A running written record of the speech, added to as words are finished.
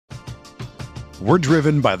We're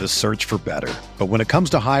driven by the search for better. But when it comes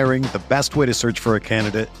to hiring, the best way to search for a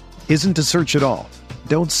candidate isn't to search at all.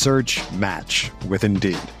 Don't search, match with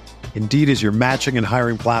Indeed. Indeed is your matching and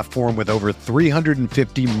hiring platform with over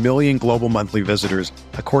 350 million global monthly visitors,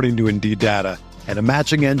 according to Indeed data, and a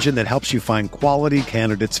matching engine that helps you find quality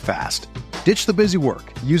candidates fast. Ditch the busy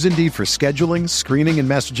work. Use Indeed for scheduling, screening, and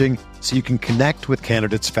messaging so you can connect with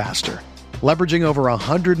candidates faster. Leveraging over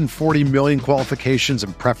 140 million qualifications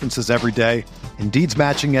and preferences every day, Indeed's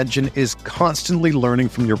matching engine is constantly learning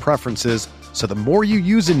from your preferences, so the more you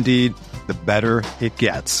use Indeed, the better it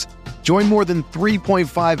gets. Join more than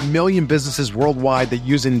 3.5 million businesses worldwide that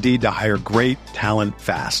use Indeed to hire great talent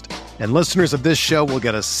fast. And listeners of this show will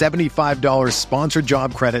get a $75 sponsored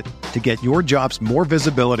job credit to get your jobs more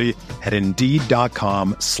visibility at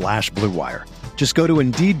Indeed.com/Blue Wire. Just go to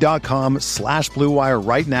Indeed.com/Blue Wire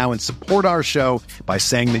right now and support our show by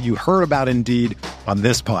saying that you heard about Indeed on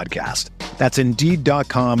this podcast. That's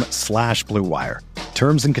Indeed.com/Blue Wire.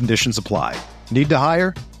 Terms and conditions apply. Need to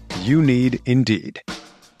hire? You need Indeed.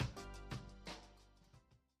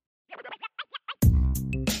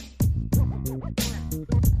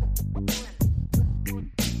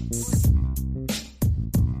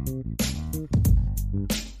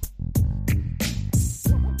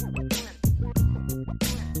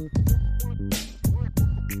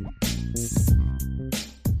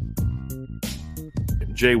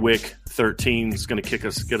 Jay Wick 13 is going to get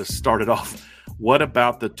us started off. What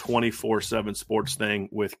about the 24/7 sports thing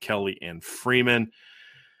with Kelly and Freeman?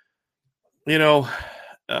 You know,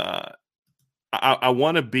 I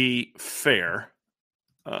want to be fair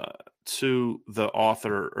to the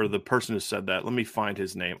author or the person who said that. Let me find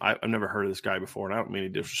his name. I've never heard of this guy before, and I don't mean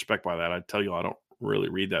any disrespect by that. I tell you, I don't really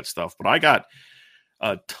read that stuff, but I got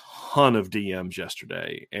a ton of DMs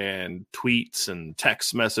yesterday and tweets and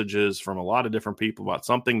text messages from a lot of different people about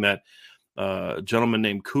something that a gentleman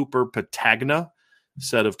named Cooper Patagna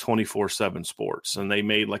said of 24/7 sports. And they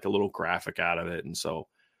made like a little graphic out of it. And so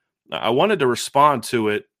I wanted to respond to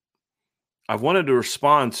it. But I wanted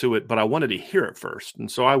to hear it first. And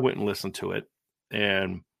so I went and listened to it.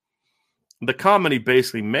 And the comment he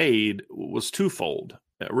basically made was twofold.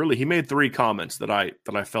 Really, he made three comments that I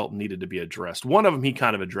felt needed to be addressed. One of them he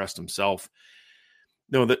kind of addressed himself.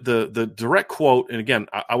 No, the direct quote, and again,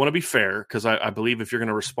 I want to be fair because I believe if you're going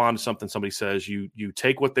to respond to something somebody says, you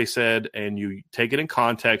take what they said and you take it in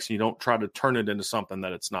context and you don't try to turn it into something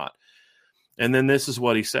that it's not. And then this is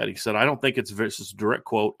what he said. He said, this is a direct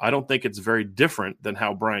quote, I don't think it's very different than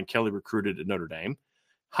how Brian Kelly recruited at Notre Dame.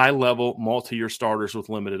 High-level, multi-year starters with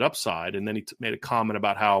limited upside. And then he made a comment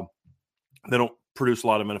about how they don't produce a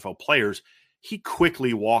lot of NFL players. He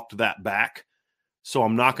quickly walked that back. So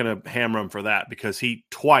I'm not going to hammer him for that because he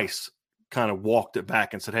twice kind of walked it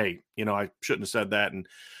back and said, hey, I shouldn't have said that and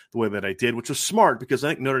the way that I did, which was smart because I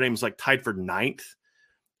think Notre Dame is like tied for 9th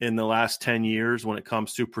in the last 10 years when it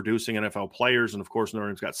comes to producing NFL players. And of course, Notre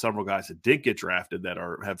Dame's got several guys that did get drafted that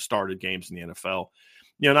have started games in the NFL.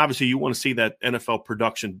 And obviously you want to see that NFL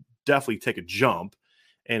production definitely take a jump.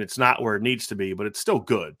 And it's not where it needs to be, but it's still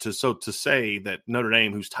good. To say that Notre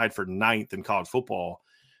Dame, who's tied for 9th in college football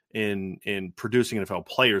in producing NFL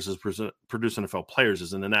players,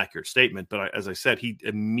 is an inaccurate statement. But as I said, he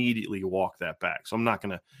immediately walked that back. So I'm not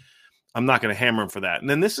gonna hammer him for that. And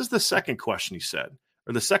then this is the second question he said,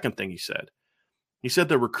 or the second thing he said. He said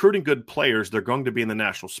they're recruiting good players. They're going to be in the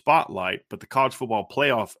national spotlight, but the college football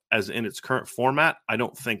playoff, as in its current format, I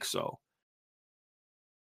don't think so.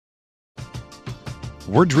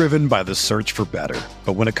 We're driven by the search for better.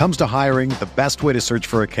 But when it comes to hiring, the best way to search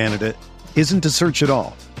for a candidate isn't to search at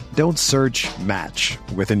all. Don't search, match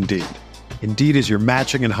with Indeed. Indeed is your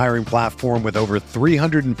matching and hiring platform with over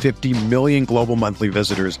 350 million global monthly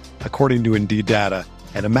visitors, according to Indeed data,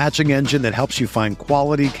 and a matching engine that helps you find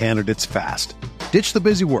quality candidates fast. Ditch the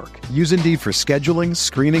busy work. Use Indeed for scheduling,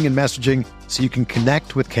 screening, and messaging so you can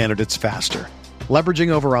connect with candidates faster. Leveraging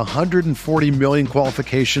over 140 million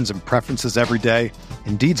qualifications and preferences every day,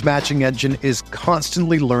 Indeed's matching engine is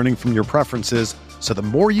constantly learning from your preferences, so the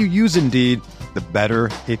more you use Indeed, the better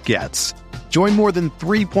it gets. Join more than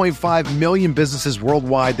 3.5 million businesses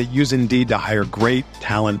worldwide that use Indeed to hire great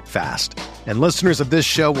talent fast. And listeners of this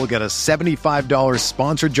show will get a $75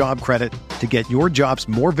 sponsored job credit to get your jobs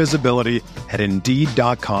more visibility at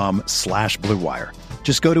Indeed.com/Blue Wire.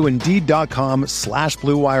 Just go to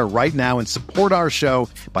Indeed.com/Blue Wire right now and support our show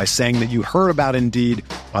by saying that you heard about Indeed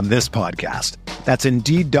on this podcast. That's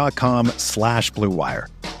Indeed.com/Blue Wire.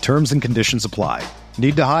 Terms and conditions apply.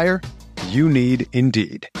 Need to hire? You need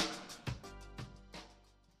Indeed.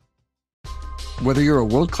 Whether you're a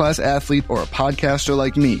world-class athlete or a podcaster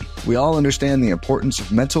like me, we all understand the importance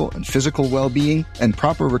of mental and physical well-being and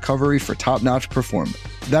proper recovery for top-notch performance.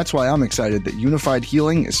 That's why I'm excited that Unified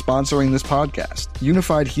Healing is sponsoring this podcast.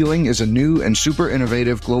 Unified Healing is a new and super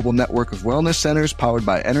innovative global network of wellness centers powered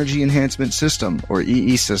by Energy Enhancement System, or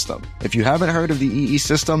EE System. If you haven't heard of the EE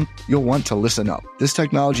System, you'll want to listen up. This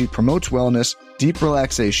technology promotes wellness, deep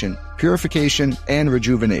relaxation, purification, and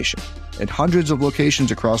rejuvenation. At hundreds of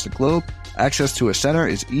locations across the globe, access to a center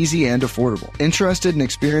is easy and affordable. Interested in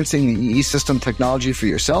experiencing the EE System technology for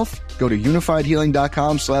yourself? Go to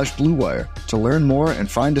unifiedhealing.com/bluewire to learn more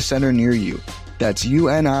and find a center near you. That's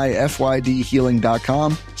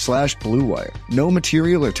unifydhealing.com/bluewire. No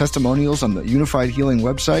material or testimonials on the Unified Healing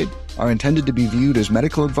website are intended to be viewed as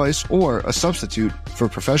medical advice or a substitute for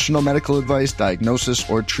professional medical advice, diagnosis,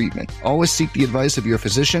 or treatment. Always seek the advice of your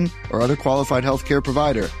physician or other qualified healthcare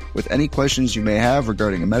provider with any questions you may have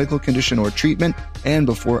regarding a medical condition or treatment and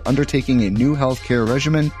before undertaking a new healthcare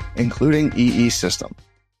regimen, including EE System.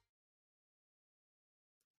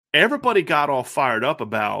 Everybody got all fired up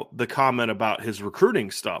about the comment about his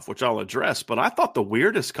recruiting stuff, which I'll address. But I thought the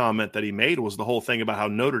weirdest comment that he made was the whole thing about how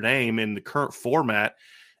Notre Dame in the current format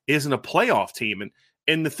isn't a playoff team.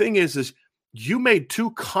 And the thing is you made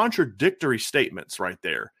two contradictory statements right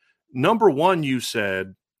there. Number one, you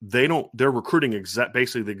said they're recruiting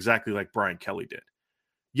exactly like Brian Kelly did.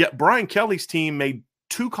 Yet Brian Kelly's team made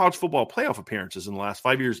two college football playoff appearances in the last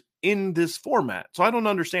 5 years in this format. So I don't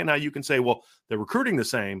understand how you can say, well, they're recruiting the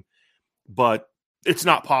same, but it's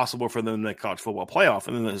not possible for them to make college football playoff.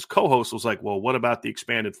 And then his co-host was like, well, what about the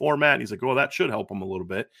expanded format? And he's like, well, that should help them a little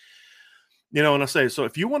bit. And I say, so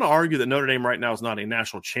if you want to argue that Notre Dame right now is not a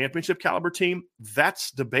national championship caliber team,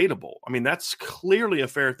 that's debatable. I mean, that's clearly a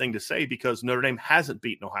fair thing to say because Notre Dame hasn't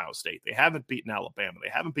beaten Ohio State. They haven't beaten Alabama. They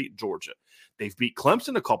haven't beaten Georgia. They've beat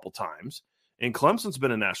Clemson a couple times. And Clemson's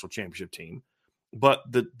been a national championship team, but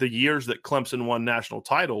the years that Clemson won national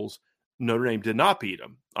titles, Notre Dame did not beat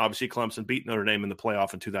them. Obviously, Clemson beat Notre Dame in the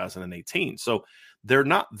playoff in 2018. So they're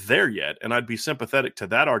not there yet, and I'd be sympathetic to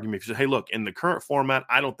that argument. If you say, hey, look, in the current format,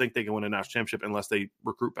 I don't think they can win a national championship unless they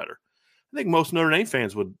recruit better. I think most Notre Dame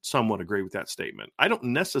fans would somewhat agree with that statement. I don't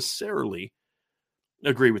necessarily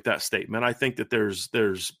agree with that statement. I think that there's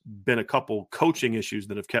been a couple coaching issues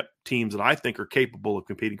that have kept teams that I think are capable of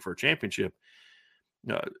competing for a championship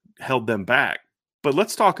held them back. But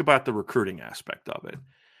let's talk about the recruiting aspect of it.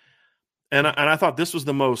 And I thought this is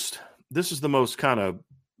the most kind of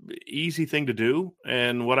easy thing to do.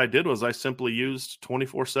 And what I did was I simply used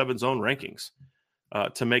 24/7's own rankings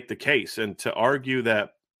to make the case and to argue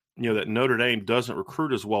that that Notre Dame doesn't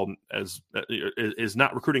recruit as well as is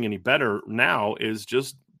not recruiting any better now is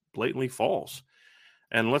just blatantly false.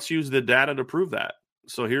 And let's use the data to prove that.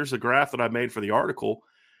 So here's a graph that I made for the article.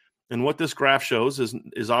 And what this graph shows is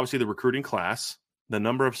obviously the recruiting class, the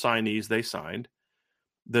number of signees they signed,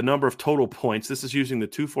 the number of total points. This is using the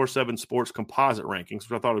 247 Sports composite rankings,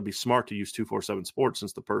 which I thought it would be smart to use 247 Sports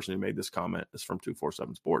since the person who made this comment is from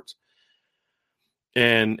 247 Sports.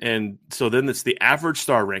 And so then it's the average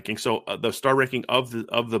star ranking. So the star ranking of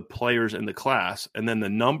the players in the class, and then the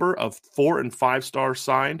number of 4 and 5 stars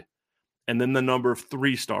signed, and then the number of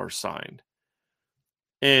 3 stars signed.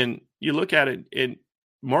 And you look at it, and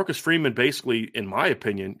Marcus Freeman basically, in my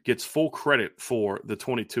opinion, gets full credit for the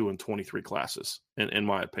 22 and 23 classes, in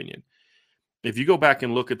my opinion. If you go back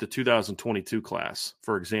and look at the 2022 class,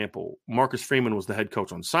 for example, Marcus Freeman was the head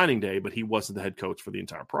coach on signing day, but he wasn't the head coach for the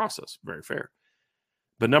entire process. Very fair.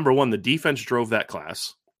 But number one, the defense drove that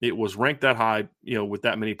class. It was ranked that high, with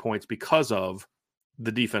that many points because of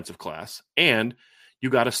the defensive class. And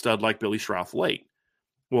you got a stud like Billy Schrauth late.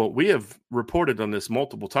 Well, we have reported on this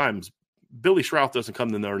multiple times. Billy Schrauth doesn't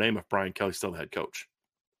come to Notre Dame if Brian Kelly's still the head coach.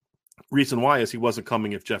 Reason why is he wasn't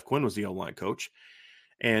coming if Jeff Quinn was the O-line coach.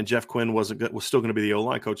 And Jeff Quinn was still going to be the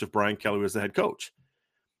O-line coach if Brian Kelly was the head coach.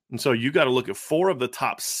 And so you got to look at 4 of the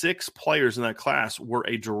top 6 players in that class were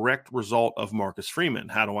a direct result of Marcus Freeman.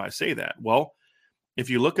 How do I say that? Well, if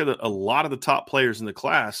you look at a lot of the top players in the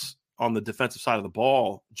class on the defensive side of the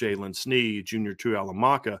ball, Jalen Sneed, Junior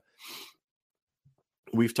Tuihalamaka,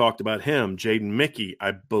 we've talked about him, Jaden Mickey,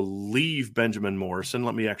 I believe Benjamin Morrison.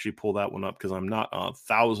 Let me actually pull that one up because I'm not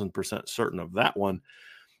 1,000% certain of that one.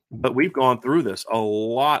 But we've gone through this. A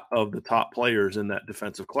lot of the top players in that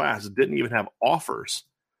defensive class didn't even have offers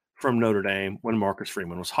from Notre Dame when Marcus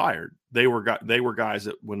Freeman was hired. They were guys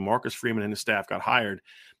that when Marcus Freeman and his staff got hired,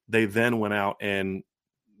 they then went out and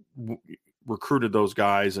recruited those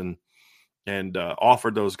guys and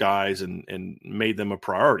offered those guys and made them a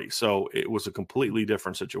priority. So it was a completely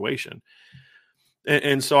different situation.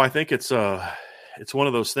 And so I think it's it's one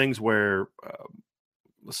of those things where,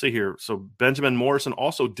 let's see here. So Benjamin Morrison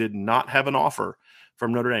also did not have an offer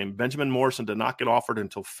from Notre Dame. Benjamin Morrison did not get offered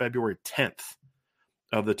until February 10th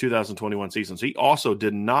of the 2021 season. So he also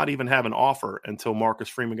did not even have an offer until Marcus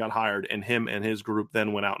Freeman got hired, and him and his group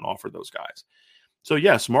then went out and offered those guys. So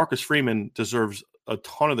yes, Marcus Freeman deserves a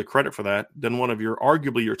ton of the credit for that. Then one of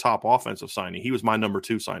arguably your top offensive signee. He was my number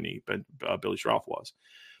 2 signee, but Billy Schroff was.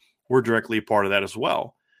 We're directly a part of that as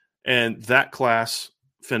well. And that class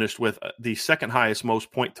finished with the second highest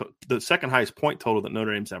point total that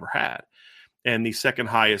Notre Dame's ever had, and the second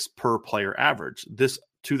highest per player average. This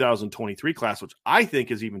 2023 class, which I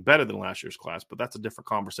think is even better than last year's class, but that's a different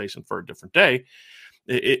conversation for a different day.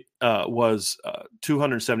 It was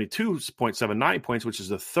 272.79 points, which is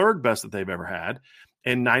the third best that they've ever had,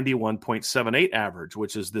 and 91.78 average,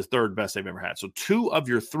 which is the third best they've ever had. So 2 of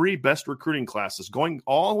your 3 best recruiting classes, going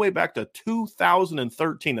all the way back to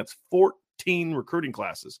 2013, that's 14 recruiting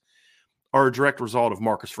classes, are a direct result of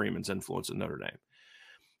Marcus Freeman's influence at Notre Dame.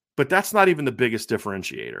 But that's not even the biggest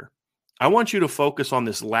differentiator. I want you to focus on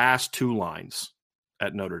this last 2 lines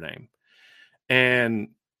at Notre Dame and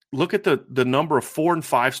look at the number of 4- and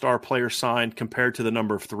 5-star players signed compared to the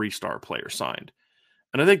number of 3-star players signed.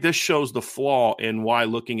 And I think this shows the flaw in why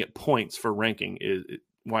looking at points for ranking is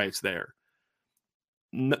why it's there.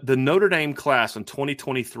 The Notre Dame class in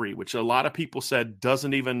 2023, which a lot of people said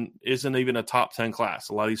isn't even a top 10 class.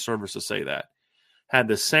 A lot of these services say that, had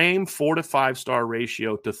the same 4 to 5-star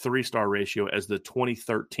ratio to 3-star ratio as the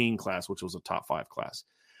 2013 class, which was a top 5 class.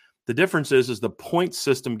 The difference is the point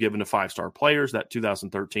system given to 5-star players. That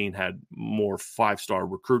 2013 had more 5-star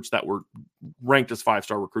recruits that were ranked as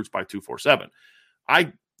 5-star recruits by 247.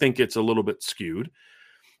 I think it's a little bit skewed.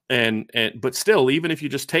 But still, even if you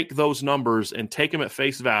just take those numbers and take them at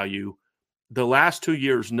face value, the last 2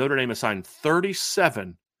 years, Notre Dame assigned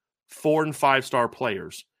 37 4- and 5-star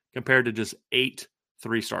players compared to just 8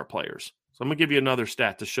 3-star players. So I'm going to give you another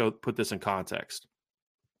stat to put this in context.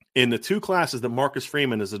 In the 2 classes that Marcus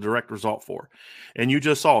Freeman is a direct result for, and you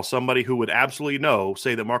just saw somebody who would absolutely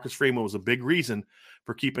say that Marcus Freeman was a big reason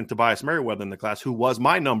for keeping Tobias Merriweather in the class, who was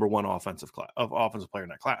my number 1 offensive player in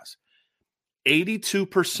that class.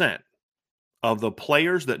 82% of the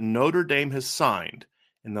players that Notre Dame has signed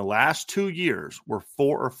in the last 2 years were 4-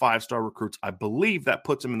 or 5-star recruits. I believe that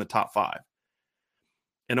puts them in the top 5.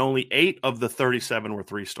 And only 8 of the 37 were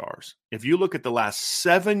 3-stars. If you look at the last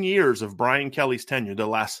 7 years of Brian Kelly's tenure, the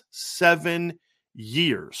last 7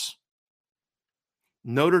 years,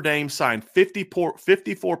 Notre Dame signed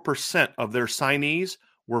 54% of their signees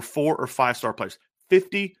were 4- or 5-star players.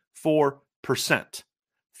 54%.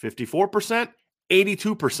 54%,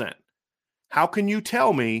 82%. How can you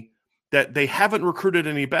tell me that they haven't recruited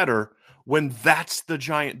any better when that's the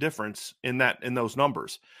giant difference in those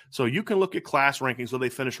numbers? So you can look at class rankings where they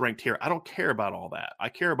finish ranked here. I don't care about all that. I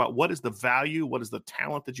care about what is the value, what is the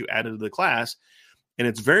talent that you added to the class. And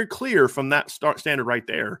it's very clear from that standard right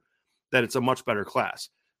there that it's a much better class.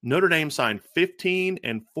 Notre Dame signed 15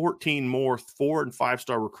 and 14 more 4- and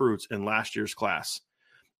 5-star recruits in last year's class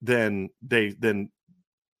than they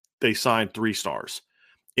signed 3-stars.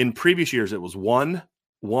 In previous years, it was 1,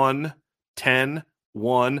 1, 10,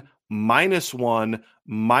 1, -1,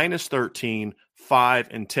 -13, 5,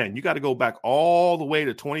 and 10. You got to go back all the way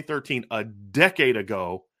to 2013, a decade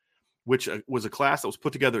ago, which was a class that was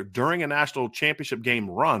put together during a national championship game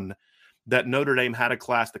run, that Notre Dame had a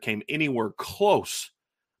class that came anywhere close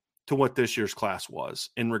to what this year's class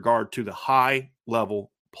was in regard to the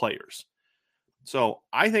high-level players. So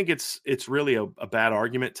I think it's really a bad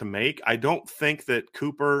argument to make. I don't think that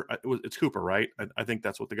Cooper – it's Cooper, right? I think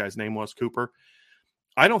that's what the guy's name was, Cooper.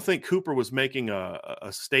 I don't think Cooper was making a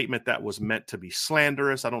statement that was meant to be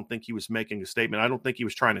slanderous. I don't think he was making a statement. I don't think he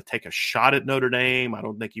was trying to take a shot at Notre Dame. I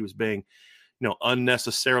don't think he was being,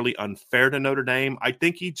 unnecessarily unfair to Notre Dame. I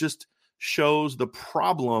think he just shows the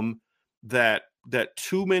problem that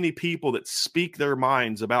too many people that speak their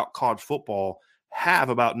minds about college football have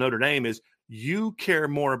about Notre Dame is you care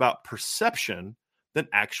more about perception than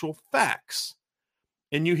actual facts.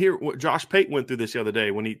 And you hear what Josh Pate went through this the other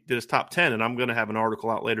day when he did his top 10, and I'm going to have an article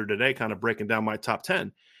out later today kind of breaking down my top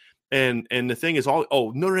 10. And the thing is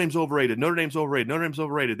Notre Dame's overrated. Notre Dame's overrated. Notre Dame's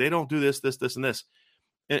overrated. They don't do this, this, this, and this.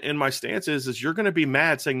 And my stance is you're going to be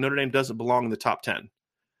mad saying Notre Dame doesn't belong in the top 10.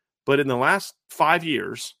 But in the last 5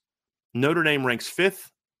 years, Notre Dame ranks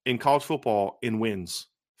 5th in college football in wins.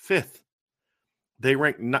 5th. They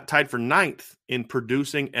rank tied for 9th in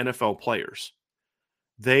producing NFL players.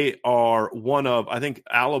 They are one of, I think,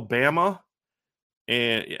 Alabama.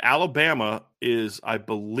 And Alabama is, I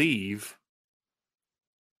believe,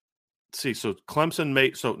 see. So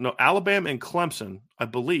Alabama and Clemson, I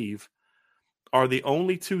believe, are the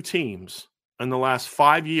only two teams in the last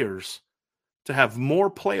 5 years to have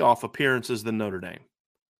more playoff appearances than Notre Dame.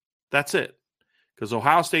 That's it. Because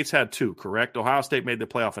Ohio State's had 2, correct? Ohio State made the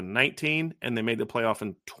playoff in 19, and they made the playoff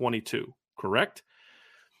in 22, correct?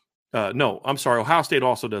 No, I'm sorry. Ohio State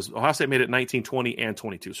also does. Ohio State made it 19, 20, and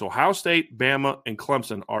 22. So Ohio State, Bama, and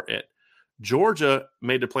Clemson are it. Georgia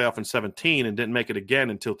made the playoff in 17 and didn't make it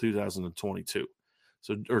again until 2022,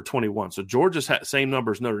 or 21. So Georgia's had same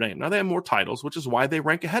number as Notre Dame. Now they have more titles, which is why they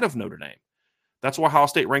rank ahead of Notre Dame. That's why Ohio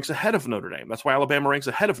State ranks ahead of Notre Dame. That's why Alabama ranks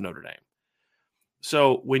ahead of Notre Dame.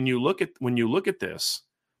 So when you look at this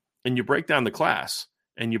and you break down the class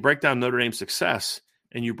and you break down Notre Dame's success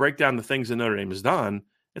and you break down the things that Notre Dame has done,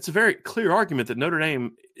 it's a very clear argument that Notre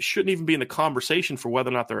Dame shouldn't even be in the conversation for whether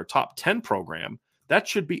or not they're a top 10 program. That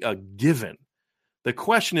should be a given. The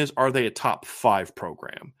question is, are they a top 5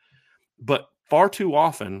 program? But far too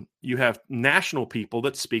often, you have national people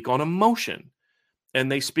that speak on emotion. And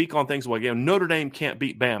they speak on things like, Notre Dame can't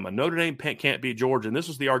beat Bama. Notre Dame can't beat Georgia. And this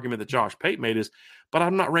was the argument that Josh Pate made is, but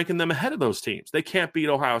I'm not ranking them ahead of those teams. They can't beat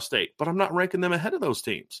Ohio State, but I'm not ranking them ahead of those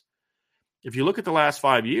teams. If you look at the last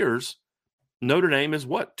 5 years, Notre Dame is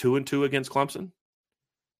what? 2-2 against Clemson,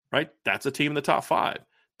 right? That's a team in the top 5.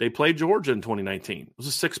 They played Georgia in 2019. It was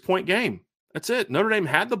a 6-point game. That's it. Notre Dame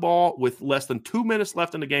had the ball with less than 2 minutes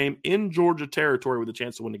left in the game in Georgia territory with a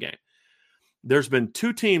chance to win the game. There's been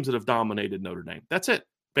 2 teams that have dominated Notre Dame. That's it.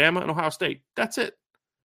 Bama and Ohio State. That's it.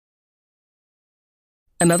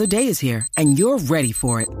 Another day is here, and you're ready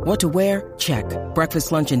for it. What to wear? Check.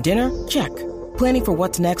 Breakfast, lunch, and dinner? Check. Planning for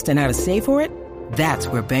what's next and how to save for it? That's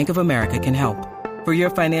where Bank of America can help. For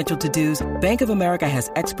your financial to-dos, Bank of America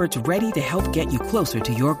has experts ready to help get you closer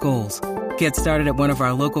to your goals. Get started at one of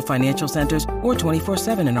our local financial centers or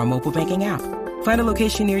 24/7 in our mobile banking app. Find a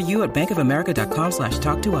location near you at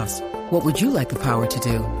bankofamerica.com/talktous. What would you like the power to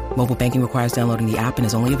do? Mobile banking requires downloading the app and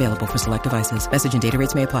is only available for select devices. Message and data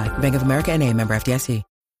rates may apply. Bank of America N.A., member FDIC.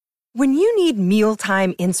 When you need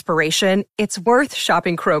mealtime inspiration, it's worth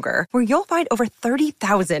shopping Kroger, where you'll find over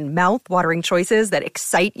 30,000 mouth-watering choices that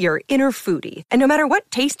excite your inner foodie. And no matter what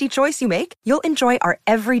tasty choice you make, you'll enjoy our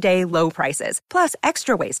everyday low prices, plus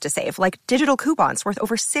extra ways to save, like digital coupons worth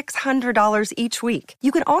over $600 each week.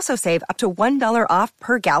 You can also save up to $1 off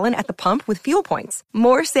per gallon at the pump with fuel points.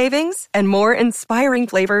 More savings and more inspiring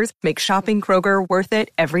flavors make shopping Kroger worth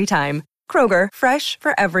it every time. Kroger, fresh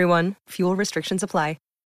for everyone. Fuel restrictions apply.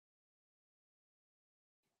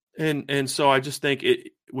 And so I just think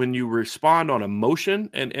when you respond on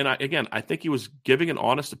emotion, and I think he was giving an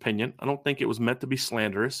honest opinion. I don't think it was meant to be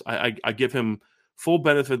slanderous. I give him full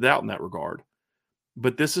benefit of the doubt in that regard.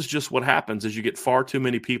 But this is just what happens is you get far too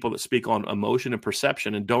many people that speak on emotion and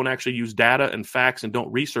perception and don't actually use data and facts and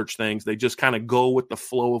don't research things. They just kind of go with the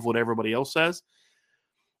flow of what everybody else says,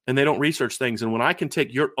 and they don't research things. And when I can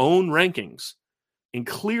take your own rankings and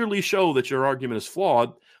clearly show that your argument is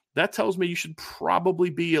flawed, that tells me you should probably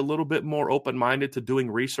be a little bit more open-minded to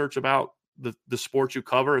doing research about the sport you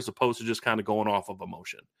cover as opposed to just kind of going off of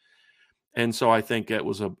emotion. And so I think it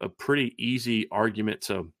was a pretty easy argument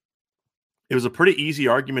to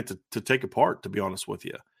take apart, to be honest with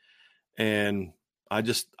you. And I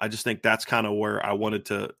just think that's kind of where I wanted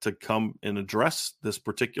to come and address this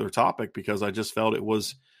particular topic, because I just felt it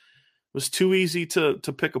was too easy to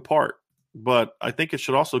pick apart. But I think it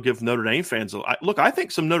should also give Notre Dame fans look. I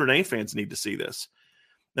think some Notre Dame fans need to see this.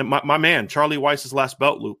 And my man, Charlie Weiss's last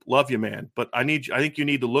belt loop, love you, man. But I think you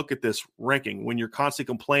need to look at this ranking when you're constantly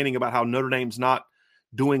complaining about how Notre Dame's not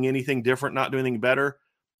doing anything different, not doing anything better.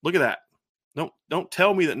 Look at that. Don't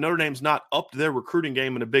tell me that Notre Dame's not upped their recruiting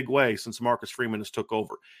game in a big way since Marcus Freeman has took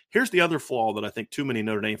over. Here's the other flaw that I think too many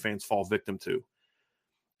Notre Dame fans fall victim to.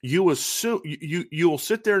 You assume you'll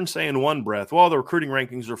sit there and say in one breath, well, the recruiting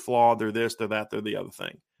rankings are flawed. They're this, they're that, they're the other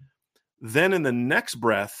thing. Then in the next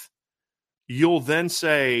breath, you'll then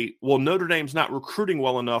say, well, Notre Dame's not recruiting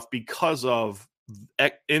well enough because of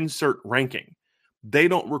insert ranking. They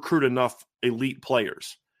don't recruit enough elite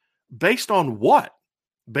players. Based on what?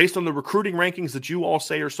 Based on the recruiting rankings that you all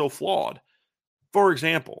say are so flawed. For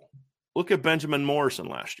example, look at Benjamin Morrison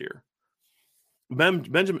last year.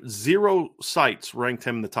 Benjamin, 0 sites ranked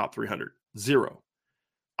him in the top 300. 0.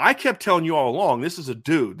 I kept telling you all along, this is a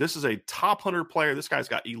dude. This is a top 100 player. This guy's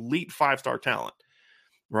got elite 5-star talent,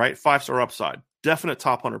 right? 5-star upside, definite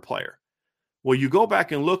top 100 player. Well, you go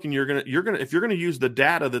back and look, and you're gonna if you're gonna use the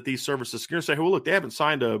data that these services, you're gonna say, well, look, they haven't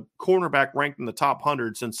signed a cornerback ranked in the top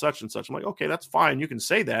 100 since such and such. I'm like, okay, that's fine. You can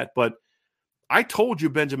say that, but I told you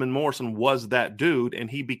Benjamin Morrison was that dude,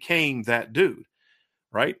 and he became that dude,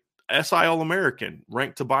 right? SI All-American,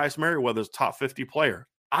 ranked Tobias Merriweather as a top 50 player.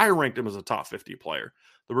 I ranked him as a top 50 player.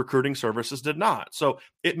 The recruiting services did not. So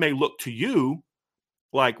it may look to you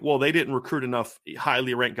like, well, they didn't recruit enough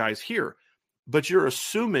highly ranked guys here. But you're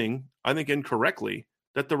assuming, I think incorrectly,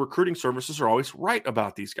 that the recruiting services are always right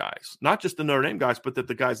about these guys. Not just the Notre Dame guys, but that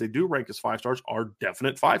the guys they do rank as 5 stars are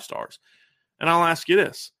definite 5 stars. And I'll ask you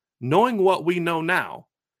this. Knowing what we know now,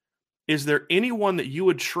 is there anyone that you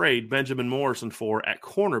would trade Benjamin Morrison for at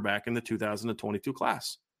cornerback in the 2022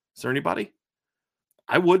 class? Is there anybody?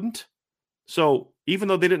 I wouldn't. So even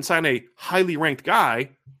though they didn't sign a highly ranked guy,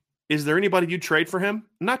 is there anybody you'd trade for him?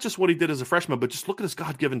 Not just what he did as a freshman, but just look at his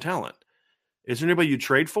God-given talent. Is there anybody you'd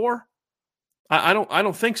trade for? I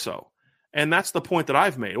don't think so. And that's the point that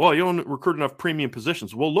I've made. Well, you don't recruit enough premium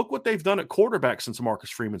positions. Well, look what they've done at quarterback since Marcus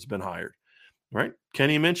Freeman's been hired, right?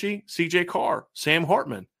 Kenny Minchie, CJ Carr, Sam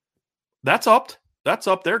Hartman. That's upped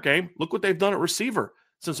their game. Look what they've done at receiver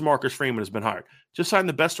since Marcus Freeman has been hired. Just signed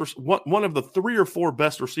the best, one of the 3 or 4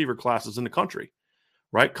 best receiver classes in the country,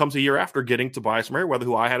 right? Comes a year after getting Tobias Merriweather,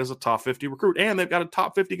 who I had as a top 50 recruit. And they've got a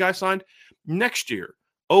top 50 guy signed next year.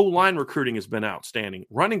 O-line recruiting has been outstanding.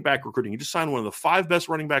 Running back recruiting. He just signed one of the 5 best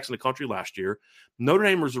running backs in the country last year. Notre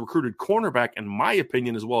Dame has recruited cornerback, in my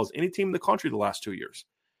opinion, as well as any team in the country the last 2 years.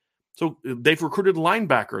 So they've recruited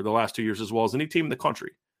linebacker the last 2 years as well as any team in the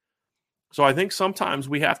country. So I think sometimes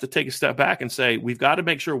we have to take a step back and say, we've got to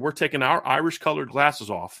make sure we're taking our Irish-colored glasses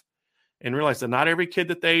off and realize that not every kid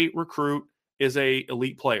that they recruit is a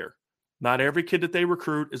elite player. Not every kid that they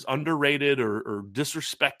recruit is underrated or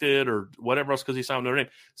disrespected or whatever else because he signed Notre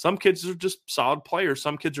Dame. Some kids are just solid players.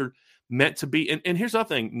 Some kids are meant to be. And here's the other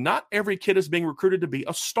thing. Not every kid is being recruited to be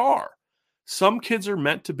a star. Some kids are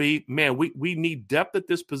meant to be, man, we need depth at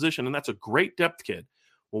this position, and that's a great depth kid.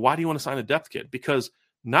 Well, why do you want to sign a depth kid? Because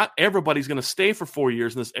not everybody's going to stay for 4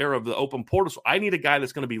 years in this era of the open portal. So I need a guy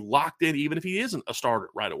that's going to be locked in even if he isn't a starter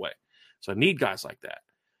right away. So I need guys like that.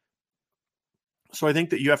 So I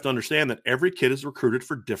think that you have to understand that every kid is recruited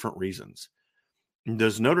for different reasons.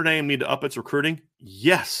 Does Notre Dame need to up its recruiting?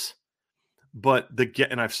 Yes. But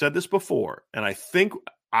and I've said this before, and I think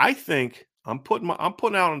I'm putting out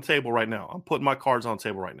on the table right now. I'm putting my cards on the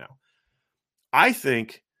table right now. I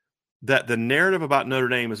think that the narrative about Notre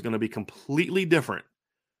Dame is going to be completely different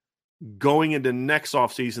going into next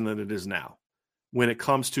offseason than it is now when it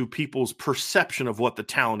comes to people's perception of what the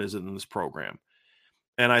talent is in this program.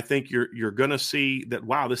 And I think you're going to see that,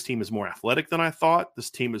 wow, this team is more athletic than I thought. This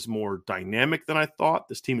team is more dynamic than I thought.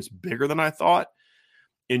 This team is bigger than I thought.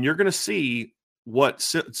 And you're going to see what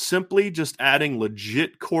simply just adding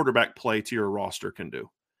legit quarterback play to your roster can do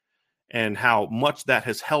and how much that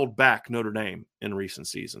has held back Notre Dame in recent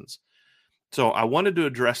seasons. So I wanted to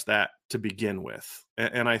address that to begin with.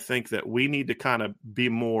 And I think that we need to kind of be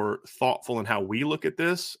more thoughtful in how we look at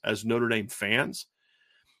this as Notre Dame fans.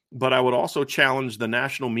 But I would also challenge the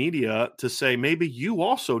national media to say, maybe you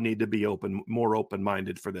also need to be more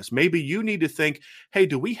open-minded for this. Maybe you need to think, hey,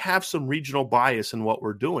 do we have some regional bias in what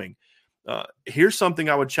we're doing? Here's something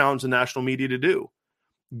I would challenge the national media to do.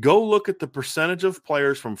 Go look at the percentage of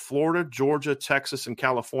players from Florida, Georgia, Texas, and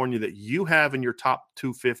California that you have in your top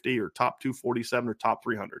 250 or top 247 or top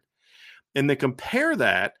 300. And then compare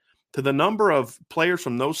that to the number of players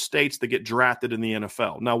from those states that get drafted in the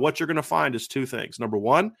NFL. Now, what you're going to find is 2 things. Number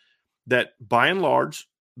one, that by and large,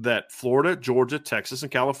 that Florida, Georgia, Texas, and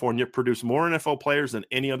California produce more NFL players than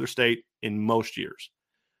any other state in most years.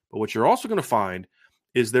 But what you're also going to find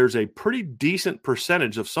is there's a pretty decent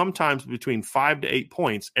percentage of sometimes between 5 to 8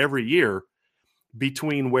 points every year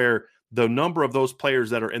between where the number of those players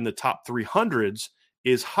that are in the top 300s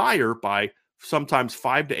is higher by sometimes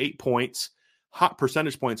 5 to 8 points,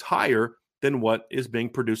 percentage points higher than what is being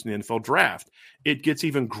produced in the NFL draft. It gets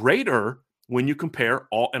even greater when you compare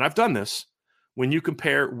and I've done this, when you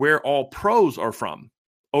compare where all pros are from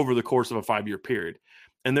over the course of a 5-year period.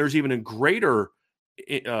 And there's even a greater,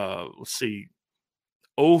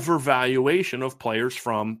 overvaluation of players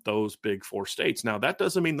from those big 4 states. Now, that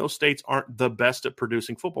doesn't mean those states aren't the best at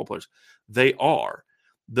producing football players. They are.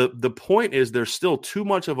 The point is there's still too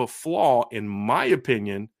much of a flaw, in my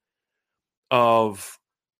opinion, of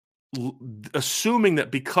assuming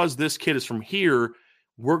that because this kid is from here,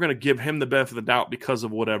 we're going to give him the benefit of the doubt because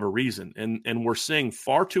of whatever reason. And we're seeing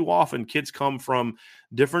far too often kids come from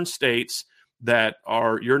different states that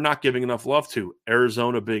you're not giving enough love to.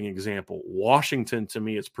 Arizona being an example. Washington, to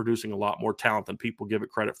me, is producing a lot more talent than people give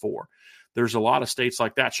it credit for. There's a lot of states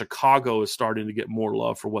like that. Chicago is starting to get more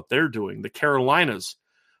love for what they're doing. The Carolinas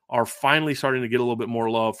are finally starting to get a little bit more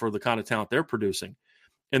love for the kind of talent they're producing.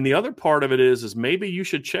 And the other part of it is maybe you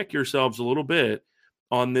should check yourselves a little bit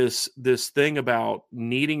on this thing about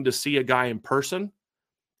needing to see a guy in person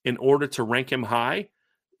in order to rank him high.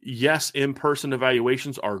 Yes, in-person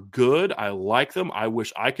evaluations are good. I like them. I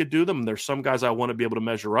wish I could do them. And there's some guys I want to be able to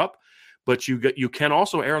measure up, but you can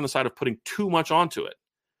also err on the side of putting too much onto it.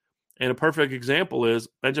 And a perfect example is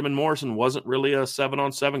Benjamin Morrison wasn't really a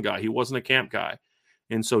 7-on-7 guy. He wasn't a camp guy.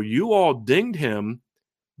 And so you all dinged him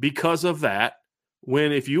because of that,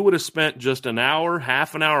 when if you would have spent just an hour,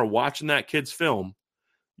 half an hour watching that kid's film,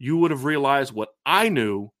 you would have realized what I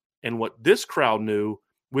knew and what this crowd knew,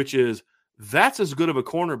 which is that's as good of a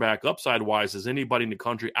cornerback upside-wise as anybody in the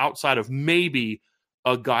country outside of maybe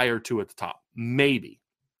a guy or two at the top. Maybe.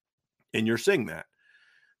 And you're seeing that.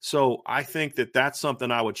 So I think that that's something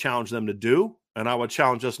I would challenge them to do, and I would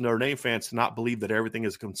challenge us Notre Dame fans to not believe that everything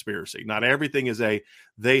is a conspiracy. Not everything is they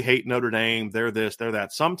hate Notre Dame, they're this, they're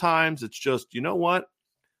that. Sometimes it's just, you know what?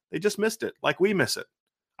 They just missed it, like we miss it.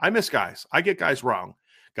 I miss guys. I get guys wrong.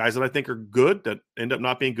 Guys that I think are good that end up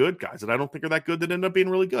not being good. Guys that I don't think are that good that end up being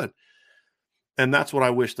really good. And that's what I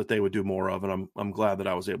wish that they would do more of, and I'm glad that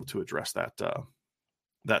I was able to address that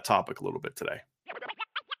topic a little bit today.